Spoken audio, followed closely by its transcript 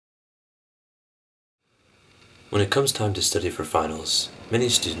When it comes time to study for finals, many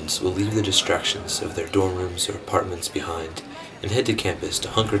students will leave the distractions of their dorm rooms or apartments behind and head to campus to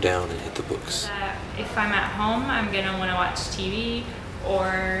hunker down and hit the books. If I'm at home, I'm going to want to watch TV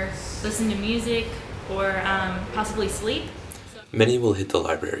or listen to music or possibly sleep. Many will hit the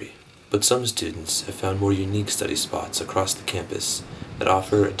library, but some students have found more unique study spots across the campus that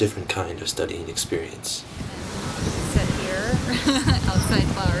offer a different kind of studying experience. Sit here outside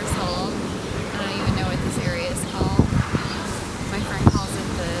Flowers Hall. I don't even know what this area is called. My friend calls it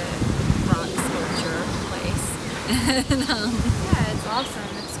the rock sculpture place. And, yeah, it's awesome.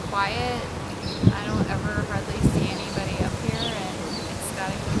 It's quiet. I don't ever hardly see anybody up here, and it's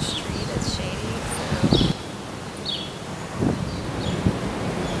got a good street. It's shady. So.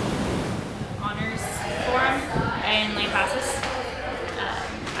 Honors forum and lane passes.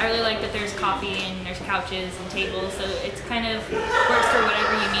 I really like that there's coffee and there's couches and tables, so it's kind of works for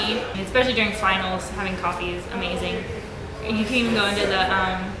whatever you need. And especially during finals, having coffee is amazing. You can even go into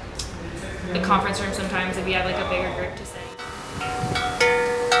the conference room sometimes if you have like a bigger group to sit.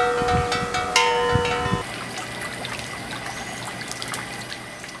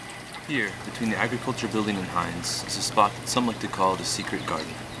 Here, between the Agriculture Building and Heinz, is a spot that some like to call the Secret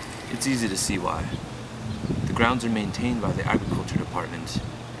Garden. It's easy to see why. The grounds are maintained by the Agriculture Department,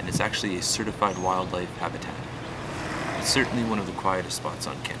 and it's actually a certified wildlife habitat. It's certainly one of the quietest spots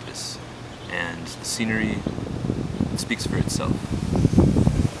on campus, and the scenery speaks for itself.